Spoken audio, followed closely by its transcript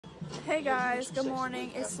Hey guys, good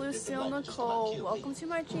morning. It's Lucille Nicole. Welcome to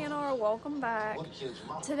my channel, or welcome back.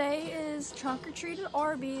 Today is trunk or treat at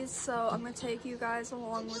Arby's, so I'm gonna take you guys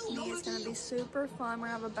along with me. It's gonna be super fun. We're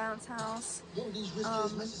gonna have a bounce house,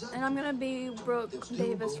 and I'm gonna be Brooke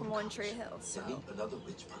Davis from One Tree Hill. So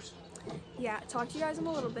yeah, talk to you guys in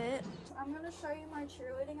a little bit. I'm gonna show you my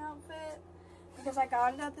cheerleading outfit because I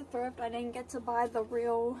got it at the thrift. I didn't get to buy the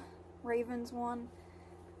real Ravens one.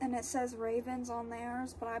 And it says Ravens on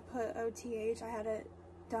theirs, but I put OTH. I had it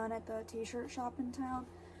done at the t-shirt shop in town.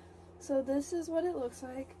 So this is what it looks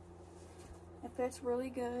like. It fits really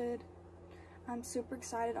good. I'm super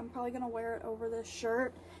excited. I'm probably going to wear it over this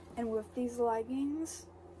shirt and with these leggings.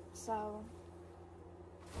 So,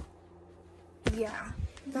 yeah.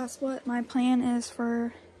 That's what my plan is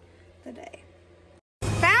for the day.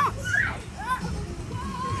 Bounce!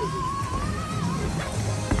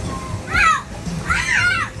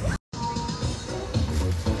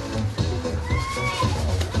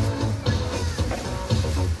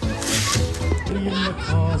 In the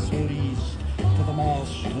castle east, to the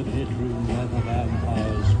master bedroom where the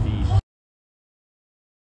vampires feast.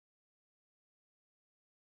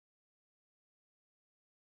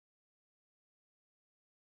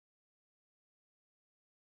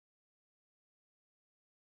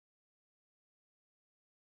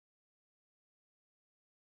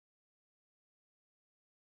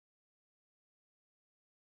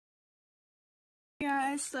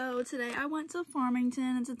 Guys, so today I went to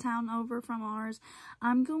Farmington. It's a town over from ours.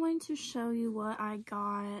 I'm going to show you what I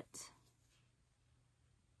got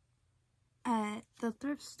at the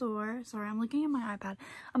thrift store. Sorry, I'm looking at my iPad.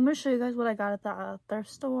 I'm going to show you guys what I got at the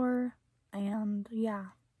thrift store, and yeah.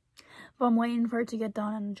 But I'm waiting for it to get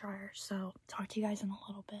done in the dryer, so talk to you guys in a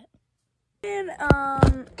little bit. And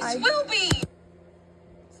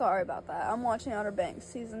sorry about that. I'm watching Outer Banks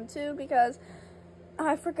season 2 because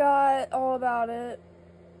I forgot all about it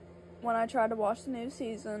when I tried to watch the new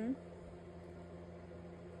season.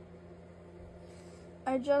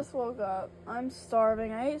 I just woke up. I'm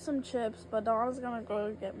starving. I ate some chips, but Donna's gonna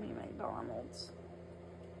go get me McDonald's.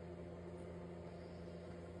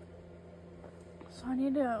 So I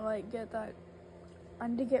need to I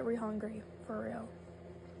need to get re-hungry for real.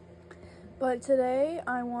 But today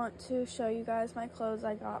I want to show you guys my clothes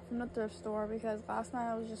I got from the thrift store because last night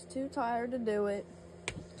I was just too tired to do it.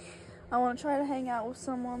 I want to try to hang out with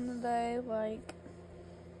someone today. Like,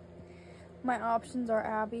 my options are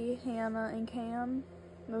Abby, Hannah, and Cam.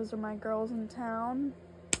 Those are my girls in town.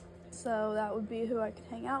 So that would be who I could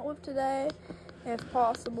hang out with today, if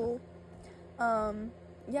possible.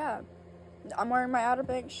 Yeah. I'm wearing my Outer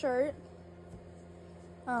Banks shirt.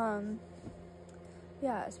 Yeah,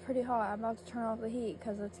 it's pretty hot. I'm about to turn off the heat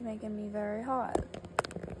because it's making me very hot.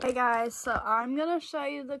 Hey guys, so I'm going to show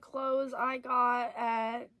you the clothes I got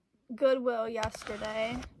at Goodwill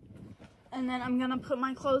yesterday, and then I'm gonna put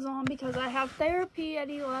my clothes on because I have therapy at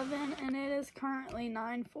 11 and it is currently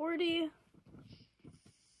 9:40.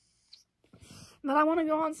 But I want to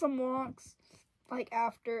go on some walks like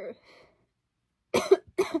after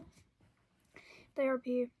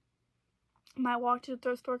therapy. I might walk to the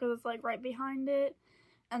thrift store because it's like right behind it,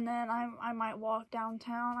 and then I might walk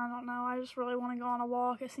downtown. I don't know. I just really want to go on a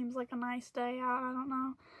walk. It seems like a nice day out. I don't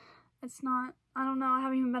know. It's not, I don't know, I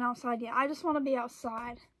haven't even been outside yet. I just want to be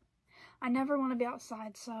outside. I never want to be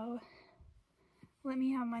outside, so let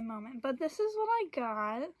me have my moment. But this is what I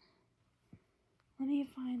got. Let me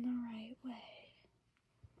find the right way.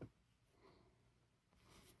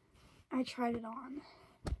 I tried it on.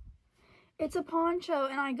 It's a poncho,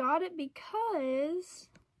 and I got it because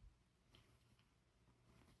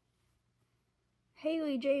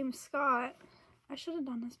Haley James Scott, I should have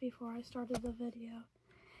done this before I started the video.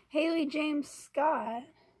 Haley James Scott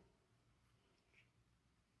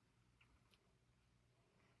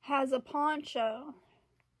has a poncho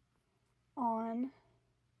on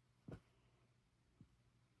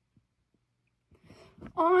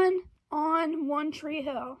One Tree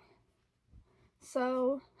Hill.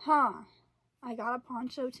 So, I got a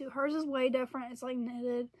poncho too. Hers is way different. It's like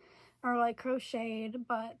knitted or like crocheted,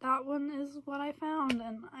 but that one is what I found,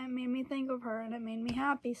 and it made me think of her, and it made me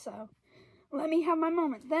happy, so let me have my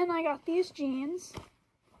moment. Then I got these jeans.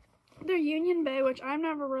 They're Union Bay, which I've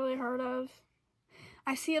never really heard of.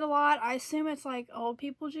 I see it a lot. I assume it's like old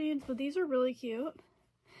people jeans, but these are really cute.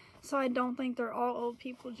 So I don't think they're all old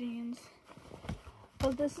people jeans.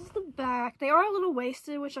 But this is the back. They are a little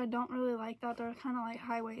waisted, which I don't really like that. They're kind of like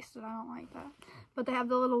high-waisted. I don't like that. But they have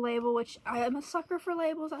the little label, which I am a sucker for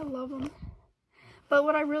labels. I love them. But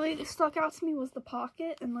what I really stuck out to me was the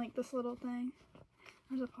pocket and like this little thing.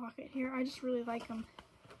 There's a pocket here. I just really like them.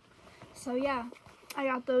 So yeah, I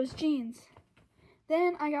got those jeans.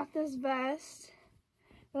 Then I got this vest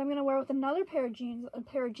that I'm going to wear with another pair of jeans, a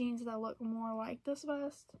pair of jeans that look more like this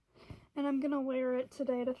vest. And I'm going to wear it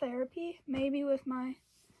today to therapy, maybe with my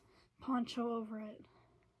poncho over it.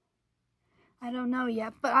 I don't know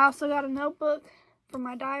yet, but I also got a notebook for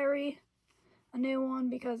my diary, a new one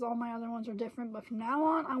because all my other ones are different, but from now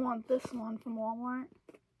on, I want this one from Walmart.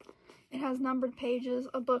 It has numbered pages,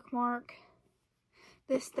 a bookmark,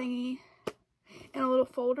 this thingy, and a little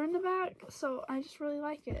folder in the back, so I just really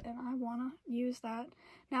like it, and I want to use that.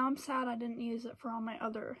 Now I'm sad I didn't use it for all my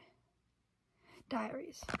other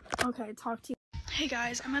diaries. Okay, talk to you. Hey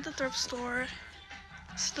guys, I'm at the thrift store.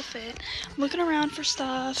 This is the fit. I'm looking around for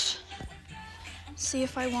stuff. See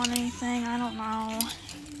if I want anything, I don't know.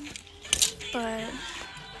 But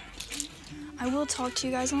I will talk to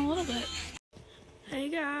you guys in a little bit. Hey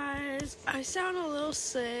guys, I sound a little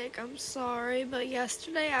sick, I'm sorry, but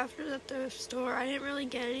yesterday after the thrift store, I didn't really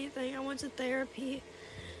get anything. I went to therapy,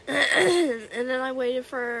 and then I waited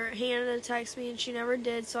for Hannah to text me, and she never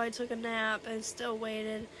did, so I took a nap and still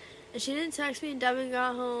waited. And she didn't text me, and Devin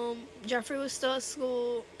got home. Jeffrey was still at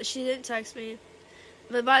school. She didn't text me.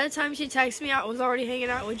 But by the time she texted me, I was already hanging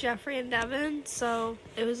out with Jeffrey and Devin, so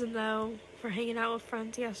it was a no for hanging out with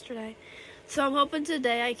friends yesterday. So I'm hoping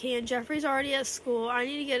today I can. Jeffrey's already at school. I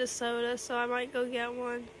need to get a soda, so I might go get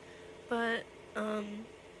one. But I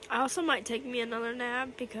also might take me another nap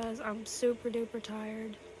because I'm super duper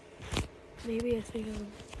tired. Maybe it's because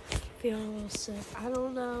I'm feeling a little sick. I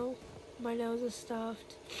don't know. My nose is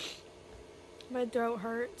stuffed. My throat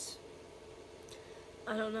hurts.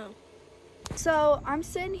 I don't know. So I'm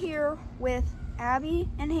sitting here with Abby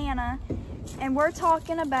and Hannah, and we're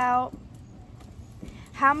talking about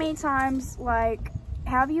how many times, like,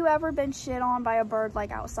 have you ever been shit on by a bird,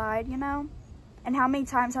 like, outside, you know? And how many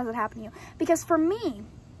times has it happened to you? Because for me,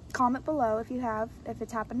 comment below if you have, if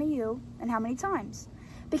it's happened to you, and how many times.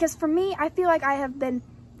 Because for me, I feel like I have been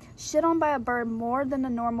shit on by a bird more than a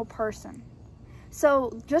normal person.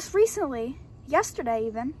 So, just recently, yesterday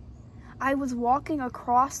even, I was walking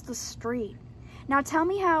across the street. Now, tell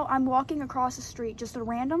me how I'm walking across the street, just a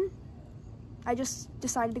random... I just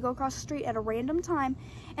decided to go across the street at a random time,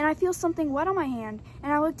 and I feel something wet on my hand,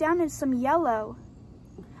 and I look down and it's some yellow.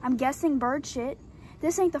 I'm guessing bird shit.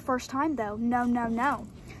 This ain't the first time though. No, no, no.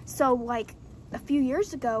 So like a few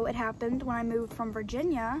years ago, it happened when I moved from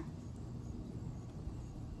Virginia.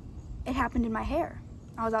 It happened in my hair.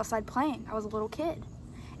 I was outside playing. I was a little kid.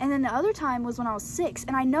 And then the other time was when I was 6,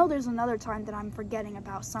 and I know there's another time that I'm forgetting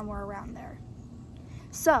about somewhere around there.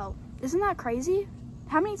 So, isn't that crazy?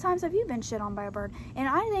 How many times have you been shit on by a bird? And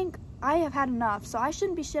I think I have had enough, so I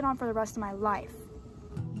shouldn't be shit on for the rest of my life.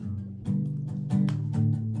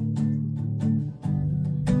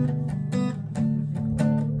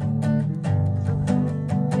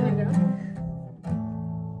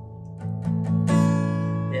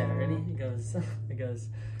 Yeah, ready? It goes,